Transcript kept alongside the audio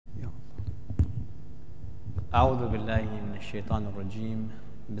أعوذ بالله من الشيطان الرجيم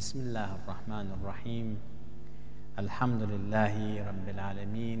بسم الله الرحمن الرحيم الحمد لله رب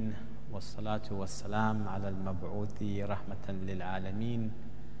العالمين والصلاة والسلام على المبعوث رحمة للعالمين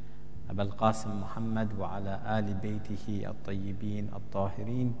أبا القاسم محمد وعلى آل بيته الطيبين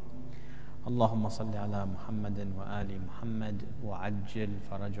الطاهرين اللهم صل على محمد وآل محمد وعجل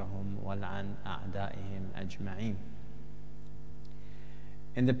فرجهم والعن أعدائهم أجمعين.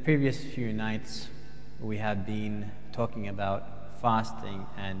 In the previous few nights, we have been talking about fasting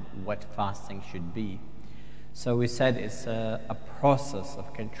and what fasting should be. So we said it's a process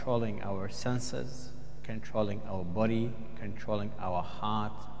of controlling our senses, controlling our body, controlling our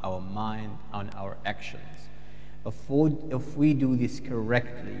heart, our mind, and our actions. If we do this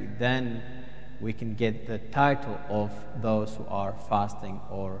correctly, then we can get the title of those who are fasting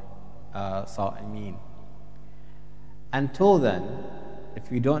or Sa'imin. Until then, if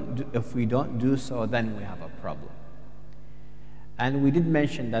we don't do so, then we have a problem. And we did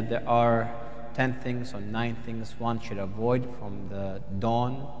mention that there are 10 things or 9 things one should avoid from the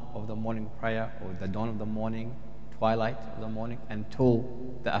dawn of the morning prayer or the dawn of the morning, twilight of the morning, until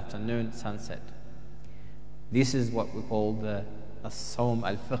the afternoon sunset. This is what we call the as-sawm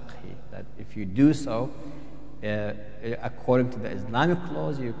al-fiqhi, that if you do so, according to the Islamic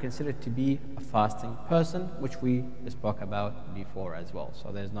laws, you're considered to be a fasting person, which we spoke about before as well,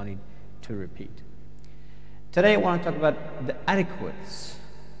 so there's no need to repeat. Today I want to talk about the adequates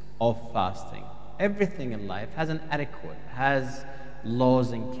of fasting. Everything in life has an adequate, has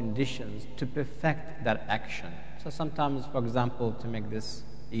laws and conditions to perfect that action. So sometimes, for example, to make this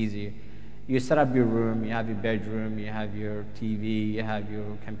easy, you set up your room, you have your bedroom, you have your TV, you have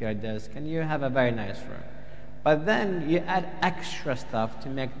your computer desk, and you have a very nice room. But then you add extra stuff to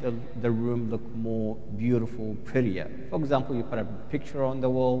make the room look more beautiful, prettier. For example, you put a picture on the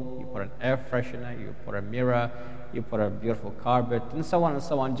wall, you put an air freshener, you put a mirror, you put a beautiful carpet, and so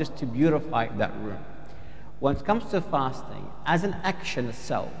on, just to beautify that room. When it comes to fasting, as an action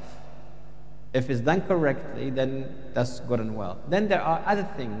itself, if it's done correctly, then that's good and well. Then there are other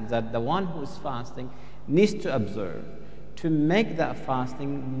things that the one who is fasting needs to observe to make that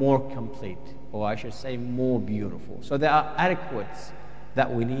fasting more complete, or I should say more beautiful. So there are adequates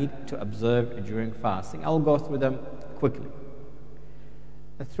that we need to observe during fasting. I'll go through them quickly.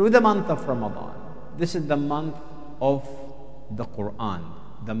 Through the month of Ramadan, this is the month of the Quran,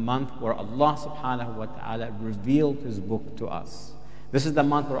 the month where Allah subhanahu wa ta'ala revealed His book to us. This is the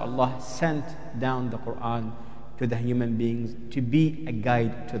month where Allah sent down the Quran to the human beings to be a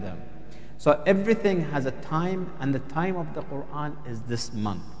guide to them. So everything has a time, and the time of the Quran is this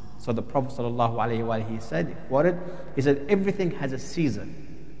month. So the Prophet ﷺ, he said, everything has a season.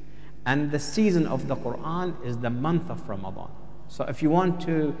 And the season of the Quran is the month of Ramadan. So if you want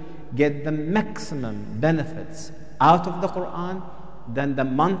to get the maximum benefits out of the Quran, then the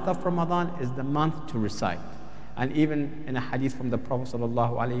month of Ramadan is the month to recite. And even in a hadith from the Prophet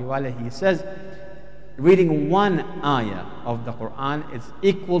ﷺ, he says, reading one ayah of the Quran is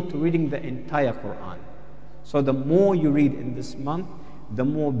equal to reading the entire Quran. So the more you read in this month, the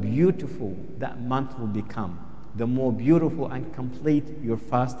more beautiful that month will become. The more beautiful and complete your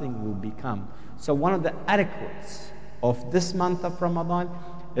fasting will become. So one of the adequates of this month of Ramadan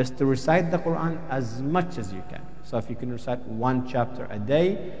is to recite the Quran as much as you can. So if you can recite one chapter a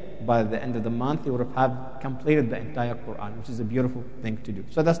day, by the end of the month you would have completed the entire Quran, which is a beautiful thing to do.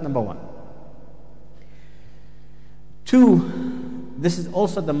 So that's number one. 2, this is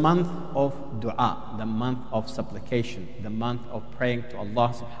also the month of dua, the month of supplication, the month of praying to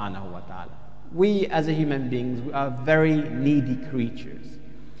Allah subhanahu wa ta'ala. We as a human beings, we are very needy creatures.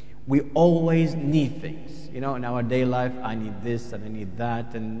 We always need things. You know, in our day life, I need this and I need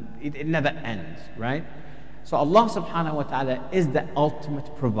that, and it never ends, right? So Allah subhanahu wa ta'ala is the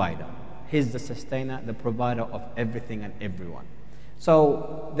ultimate provider. He's the sustainer, the provider of everything and everyone.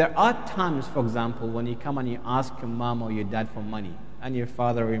 So there are times, for example, when you come and you ask your mom or your dad for money, and your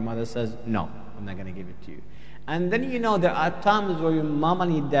father or your mother says, no, I'm not going to give it to you. And then there are times where your mom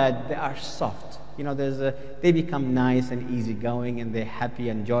and your dad, they are soft. They become nice and easygoing, and they're happy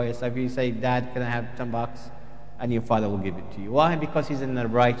and joyous. So if you say, Dad, can I have $10? And your father will give it to you. Why? Because he's in the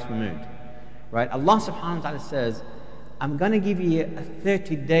right mood. Right? Allah subhanahu wa ta'ala says, I'm going to give you a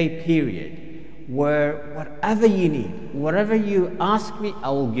 30-day period where whatever you need, whatever you ask me,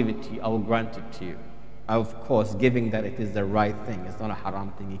 I will give it to you. I will grant it to you. Of course, giving that it is the right thing. It's not a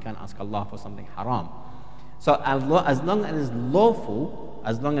haram thing. You can't ask Allah for something haram. So as long as it's lawful,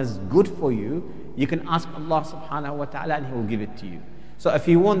 as long as it's good for you, you can ask Allah subhanahu wa ta'ala and He will give it to you. So if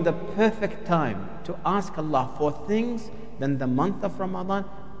you want the perfect time to ask Allah for things, then the month of Ramadan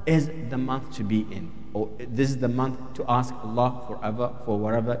is the month to be in, or this is the month to ask Allah forever for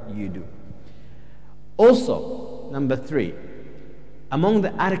whatever you do. Also, number 3, among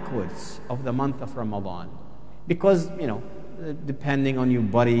the adequates of the month of Ramadan, because, depending on your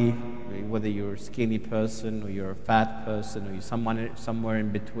body, whether you're a skinny person or you're a fat person or you're somewhere in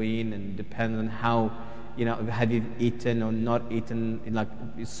between, and depends on how, have you eaten or not eaten, like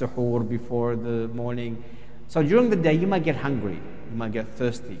suhoor before the morning. So during the day, you might get hungry, you might get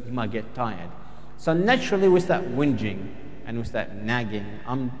thirsty, you might get tired. So naturally we start whinging and we start nagging.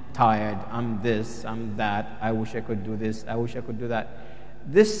 I'm tired, I'm this, I'm that, I wish I could do this, I wish I could do that.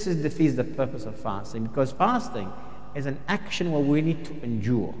 This defeats the purpose of fasting, because fasting is an action where we need to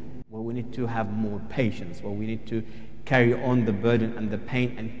endure, where we need to have more patience, where we need to carry on the burden and the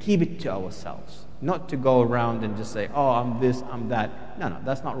pain and keep it to ourselves. Not to go around and just say, oh, I'm this, I'm that. No,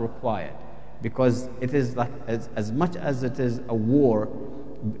 that's not required. Because it is like, as much as it is a war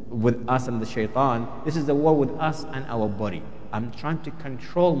with us and the shaitan, this is a war with us and our body. I'm trying to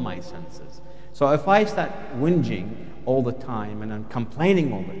control my senses. So if I start whinging all the time and I'm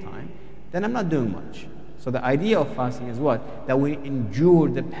complaining all the time, then I'm not doing much. So the idea of fasting is what? That we endure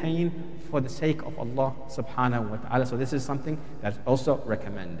the pain for the sake of Allah subhanahu wa ta'ala. So this is something that's also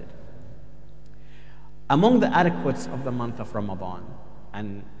recommended. Among the adequates of the month of Ramadan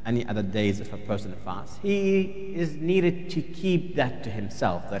and any other days if a person fasts, he is needed to keep that to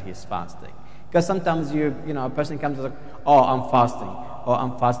himself, that he's fasting. Because sometimes a person comes and says, oh, I'm fasting. Oh,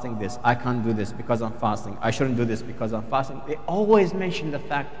 I'm fasting this. I can't do this because I'm fasting. I shouldn't do this because I'm fasting. They always mention the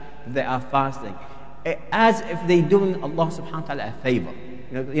fact that they are fasting, as if they're doing Allah subhanahu wa ta'ala a favor.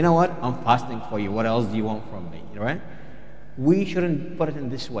 You know what? I'm fasting for you. What else do you want from me? Right? We shouldn't put it in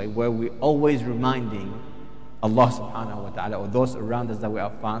this way, where we're always reminding Allah subhanahu wa ta'ala or those around us that we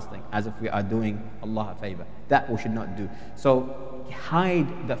are fasting as if we are doing Allah a favor. That we should not do. So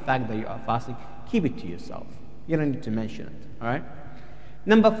hide the fact that you are fasting. Keep it to yourself. You don't need to mention it. All right?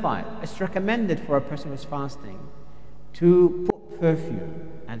 Number 5, it's recommended for a person who's fasting to put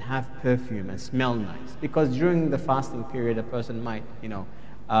perfume and have perfume and smell nice. Because during the fasting period, a person might,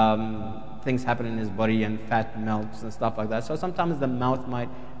 things happen in his body and fat melts and stuff like that. So sometimes the mouth might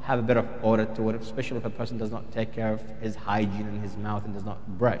have a bit of odor to it, especially if a person does not take care of his hygiene in his mouth and does not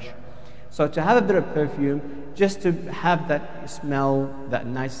brush. So to have a bit of perfume, just to have that smell, that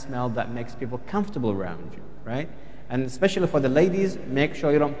nice smell that makes people comfortable around you, right? And especially for the ladies, make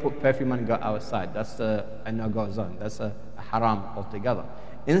sure you don't put perfume and go outside. That's a no-go zone. That's a haram altogether.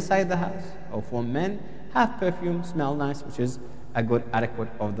 Inside the house, or for men, have perfume, smell nice, which is a good adequate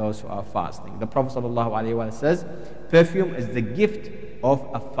of those who are fasting. The Prophet ﷺ says, perfume is the gift of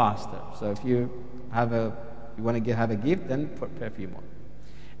a faster. So if you have want to have a gift, then put perfume on.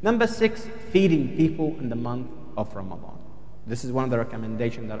 Number 6, feeding people in the month of Ramadan. This is one of the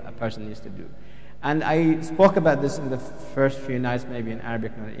recommendations that a person needs to do. And I spoke about this in the first few nights, maybe in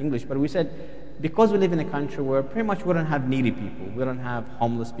Arabic, not in English, but we said, because we live in a country where pretty much we don't have needy people, we don't have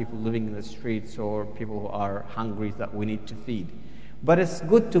homeless people living in the streets or people who are hungry that we need to feed. But it's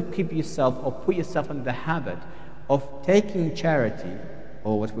good to keep yourself or put yourself in the habit of taking charity,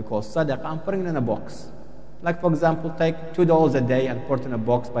 or what we call sadaqah, and putting it in a box. Like, for example, take $2 a day and put it in a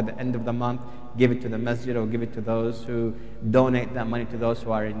box. By the end of the month, give it to the masjid or give it to those who donate that money to those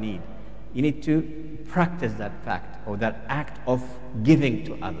who are in need. You need to practice that fact or that act of giving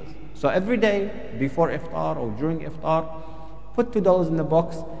to others. So every day, before iftar or during iftar, put $2 in the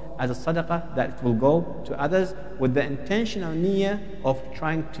box as a sadaqah that will go to others with the intention or niyyah of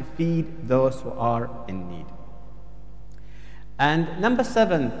trying to feed those who are in need. And number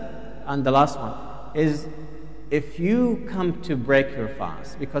 7, and the last one, is if you come to break your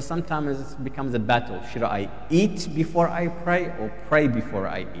fast, because sometimes it becomes a battle. Should I eat before I pray or pray before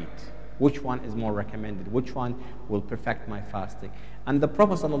I eat? Which one is more recommended? Which one will perfect my fasting? And the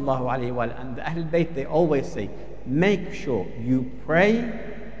Prophet ﷺ and the Ahlul Bayt, they always say, make sure you pray,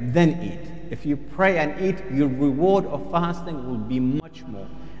 then eat. If you pray and eat, your reward of fasting will be much more.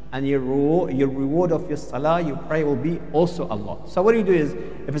 And your reward of your salah, your prayer will be also a lot. So what you do is,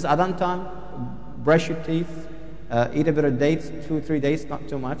 if it's adhan time, brush your teeth, eat a bit of dates, 2-3 days, not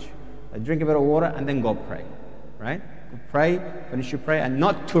too much, drink a bit of water, and then go pray, right? Pray, finish your prayer, and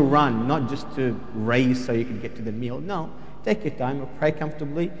not to run, not just to race so you can get to the meal. No, take your time, pray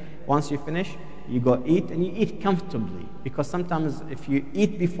comfortably. Once you finish, you go eat, and you eat comfortably. Because sometimes if you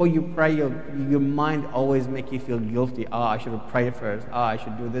eat before you pray, your mind always make you feel guilty. I should have prayed first. I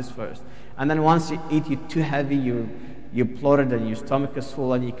should do this first. And then once you eat, you're too heavy, you're bloated, and your stomach is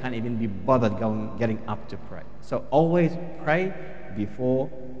full, and you can't even be bothered getting up to pray. So always pray before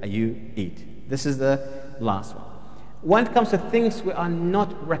you eat. This is the last one. When it comes to things we are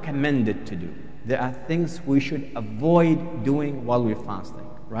not recommended to do, there are things we should avoid doing while we're fasting,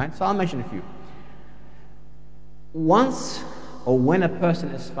 right? So I'll mention a few. Once or when a person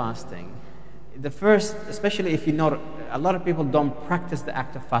is fasting, the first, especially if you know, a lot of people don't practice the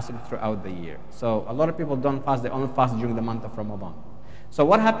act of fasting throughout the year. So a lot of people don't fast, they only fast during the month of Ramadan. So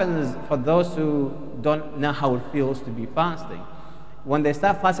what happens is, for those who don't know how it feels to be fasting, when they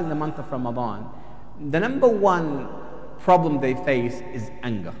start fasting the month of Ramadan, the number one problem they face is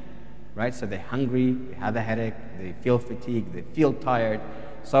anger, right? So they're hungry, they have a headache, they feel fatigued, they feel tired,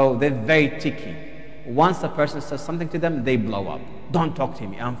 so they're very ticky. Once a person says something to them, they blow up. Don't talk to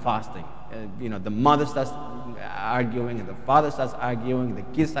me, I'm fasting. The mother starts arguing, and the father starts arguing, the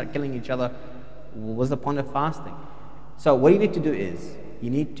kids start killing each other. What's the point of fasting? So what you need to do is,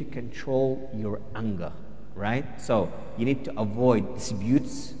 you need to control your anger, right? So you need to avoid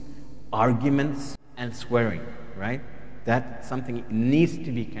disputes, arguments, and swearing, right? That's something needs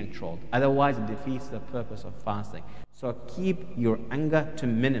to be controlled. Otherwise, it defeats the purpose of fasting. So keep your anger to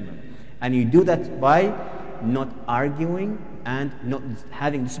minimum. And you do that by not arguing and not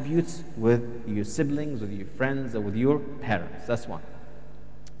having disputes with your siblings, with your friends, or with your parents. That's one.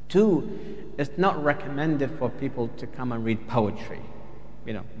 Two, it's not recommended for people to come and read poetry,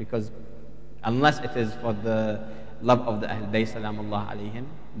 because unless it is for the love of the Ahl Bayt Salamullah alayhim,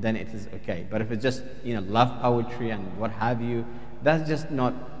 then it is okay. But if it's just, love poetry and what have you, that's just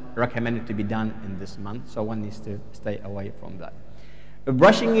not recommended to be done in this month. So one needs to stay away from that.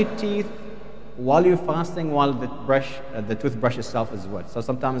 Brushing your teeth while you're fasting, while the toothbrush itself is wet. So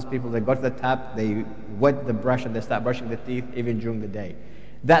sometimes people, they go to the tap, they wet the brush and they start brushing the teeth even during the day.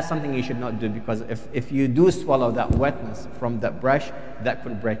 That's something you should not do, because if you do swallow that wetness from that brush, that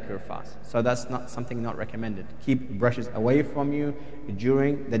could break your fast. So that's not something not recommended. Keep brushes away from you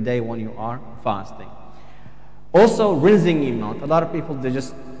during the day when you are fasting. Also, rinsing your mouth. A lot of people, they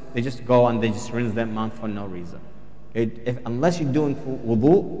just go and they just rinse their mouth for no reason. Unless you're doing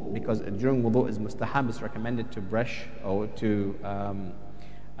wudu, because during wudu is mustahab, it's recommended to brush or to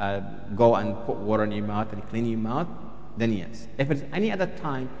go and put water in your mouth and clean your mouth, then yes. If it's any other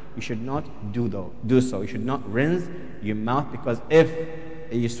time, you should not do so. You should not rinse your mouth, because if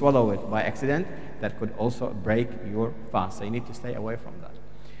you swallow it by accident, that could also break your fast. So you need to stay away from that.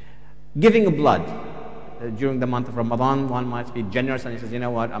 Giving blood. During the month of Ramadan, one might be generous and he says, you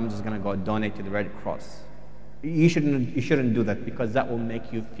know what, I'm just going to go donate to the Red Cross. You shouldn't do that, because that will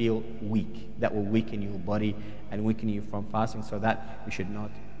make you feel weak. That will weaken your body and weaken you from fasting, so that you should not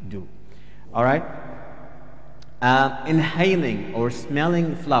do. All right? Inhaling or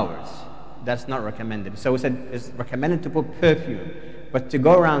smelling flowers, that's not recommended. So we said it's recommended to put perfume, but to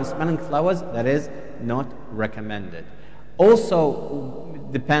go around smelling flowers, that is not recommended. Also,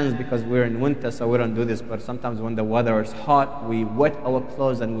 depends, because we're in winter, so we don't do this, but sometimes when the weather is hot, we wet our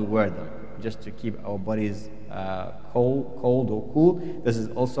clothes and we wear them, just to keep our bodies cold or cool. This is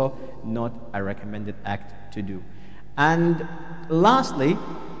also not a recommended act to do. And lastly,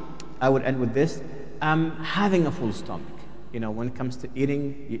 I would end with this, having a full stomach. When it comes to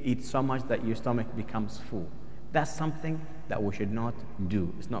eating, you eat so much that your stomach becomes full. That's something that we should not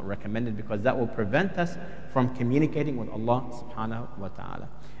do. It's not recommended, because that will prevent us from communicating with Allah subhanahu wa ta'ala.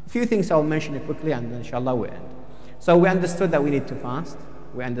 A few things I'll mention quickly, and then inshallah we end. So we understood that we need to fast.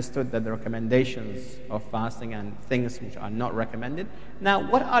 We understood that the recommendations of fasting and things which are not recommended. Now,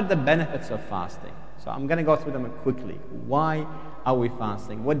 what are the benefits of fasting? So I'm going to go through them quickly. Why are we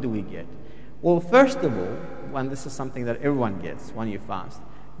fasting? What do we get? Well, first of all, when this is something that everyone gets when you fast,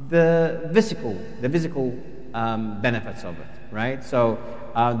 the physical benefits of it, right? So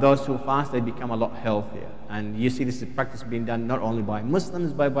those who fast, they become a lot healthier. And you see this practice being done not only by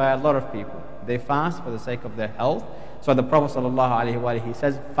Muslims, but by a lot of people. They fast for the sake of their health. So the Prophet ﷺ, he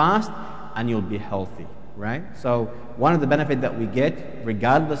says, fast and you'll be healthy, right? So one of the benefits that we get,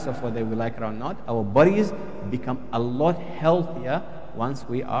 regardless of whether we like it or not, our bodies become a lot healthier once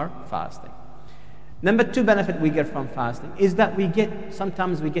we are fasting. Number two benefit we get from fasting is that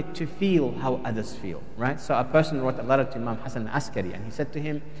sometimes we get to feel how others feel, right? So a person wrote a letter to Imam Hassan al-Askari, and he said to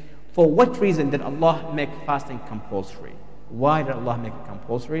him, for what reason did Allah make fasting compulsory? Why did Allah make it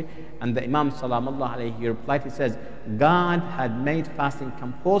compulsory? And the Imam Salamullah alayhi, he replied, he says, God had made fasting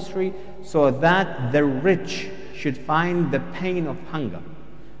compulsory so that the rich should find the pain of hunger,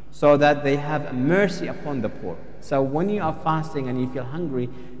 so that they have mercy upon the poor. So when you are fasting and you feel hungry,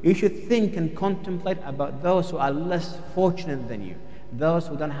 you should think and contemplate about those who are less fortunate than you, those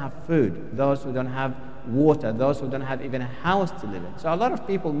who don't have food, those who don't have water, those who don't have even a house to live in. So a lot of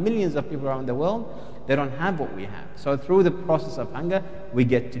people, millions of people around the world, they don't have what we have. So through the process of hunger, we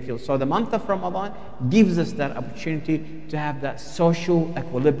get to feel. So the month of Ramadan gives us that opportunity to have that social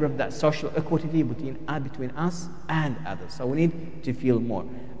equilibrium, that social equity between us and others. So we need to feel more.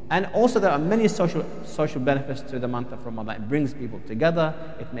 And also there are many social benefits to the month of Ramadan. It brings people together,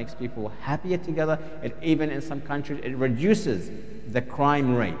 it makes people happier together. It even in some countries, it reduces the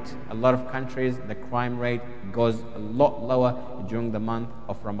crime rate. A lot of countries, the crime rate goes a lot lower during the month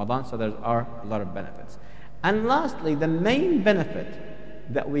of Ramadan, so there are a lot of benefits. And lastly, the main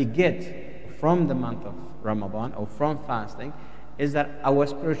benefit that we get from the month of Ramadan or from fasting is that our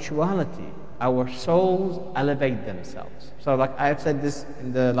spirituality, our souls elevate themselves. So like I have said this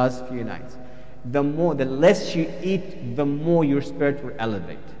in the last few nights, the less you eat, the more your spirit will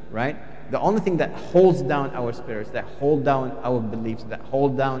elevate, right? The only thing that holds down our spirits, that hold down our beliefs, that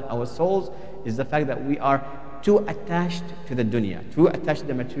hold down our souls is the fact that we are too attached to the dunya, too attached to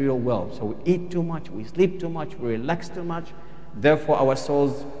the material world. So we eat too much, we sleep too much, we relax too much. Therefore our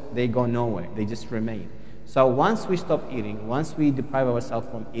souls, they go nowhere, they just remain. So once we stop eating, once we deprive ourselves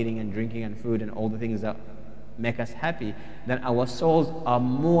from eating and drinking and food and all the things that make us happy, then our souls are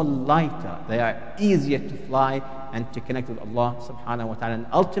more lighter. They are easier to fly and to connect with Allah subhanahu wa ta'ala. And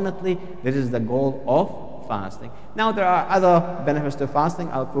ultimately, this is the goal of fasting. Now there are other benefits to fasting.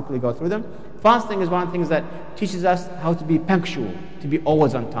 I'll quickly go through them. Fasting is one of the things that teaches us how to be punctual, to be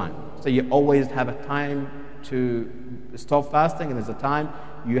always on time. So you always have a time to stop fasting, and there's a time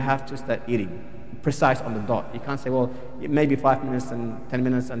you have to start eating. Precise on the dot. You can't say, well, maybe 5 minutes and 10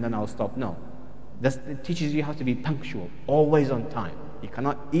 minutes and then I'll stop. No. It teaches you how to be punctual, always on time. You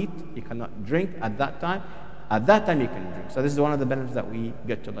cannot eat, you cannot drink at that time. At that time you can drink. So this is one of the benefits that we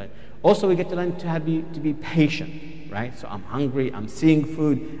get to learn. Also we get to learn to be patient, right? So I'm hungry, I'm seeing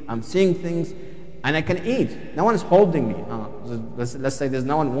food, I'm seeing things, and I can eat. No one is holding me. Let's say there's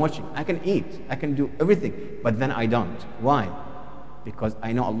no one watching. I can eat, I can do everything, but then I don't. Why? Because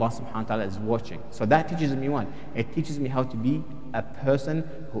I know Allah subhanahu wa ta'ala is watching. So that teaches me what? It teaches me how to be a person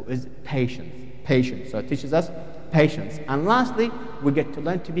who is patient. So it teaches us patience. And lastly, we get to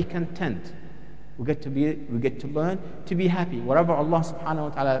learn to be content. We get to learn to be happy. Whatever Allah subhanahu wa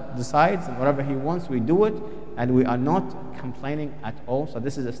ta'ala decides and whatever He wants, we do it, and we are not complaining at all. So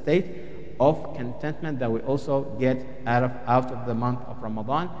this is a state of contentment that we also get out of the month of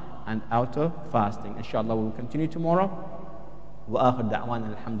Ramadan and out of fasting. Inshallah, we will continue tomorrow. وآخر دعوانا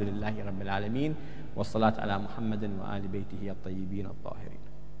الحمد لله رب العالمين والصلاة على محمد وآل بيته الطيبين الطاهرين.